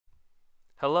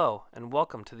Hello, and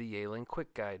welcome to the Yealink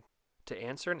Quick Guide. To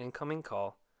answer an incoming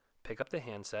call, pick up the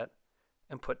handset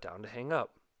and put down to hang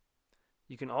up.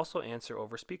 You can also answer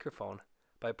over speakerphone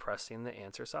by pressing the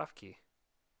answer soft key.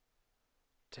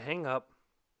 To hang up,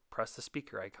 press the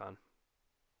speaker icon.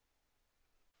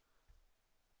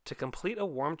 To complete a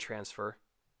warm transfer,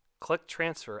 click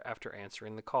Transfer after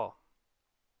answering the call.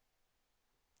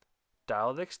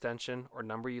 Dial the extension or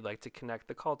number you'd like to connect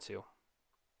the call to.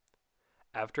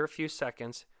 After a few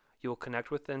seconds, you will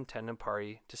connect with the intended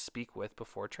party to speak with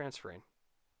before transferring.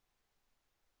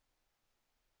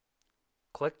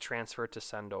 Click Transfer to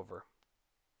send over.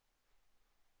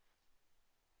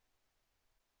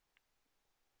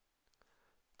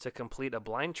 To complete a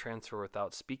blind transfer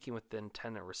without speaking with the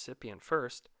intended recipient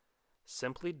first,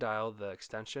 simply dial the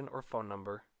extension or phone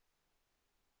number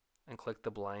and click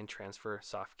the blind transfer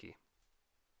soft key.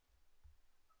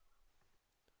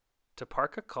 To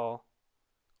park a call,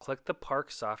 click the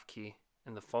Park soft key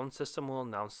and the phone system will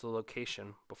announce the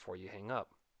location before you hang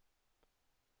up.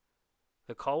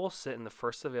 The call will sit in the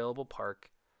first available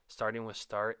park, starting with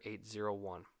star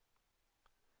 801.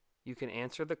 You can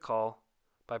answer the call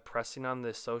by pressing on the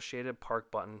associated park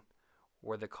button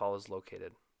where the call is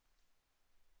located.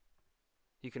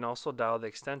 You can also dial the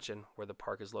extension where the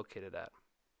park is located at.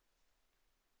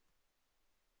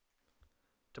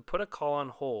 To put a call on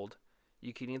hold,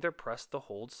 you can either press the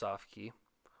hold soft key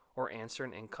or answer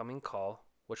an incoming call,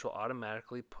 which will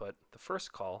automatically put the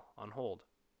first call on hold.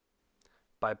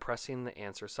 By pressing the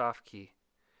answer soft key,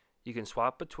 you can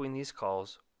swap between these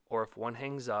calls, or if one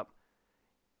hangs up,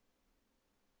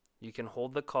 you can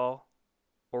hold the call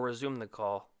or resume the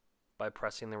call by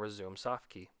pressing the resume soft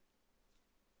key.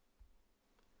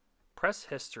 Press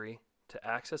history to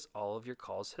access all of your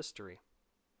calls' history.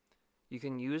 You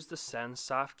can use the send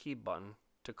soft key button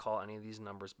to call any of these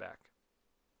numbers back.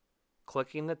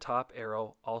 Clicking the top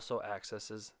arrow also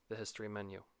accesses the history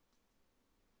menu.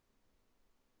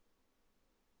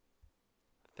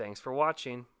 Thanks for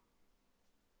watching.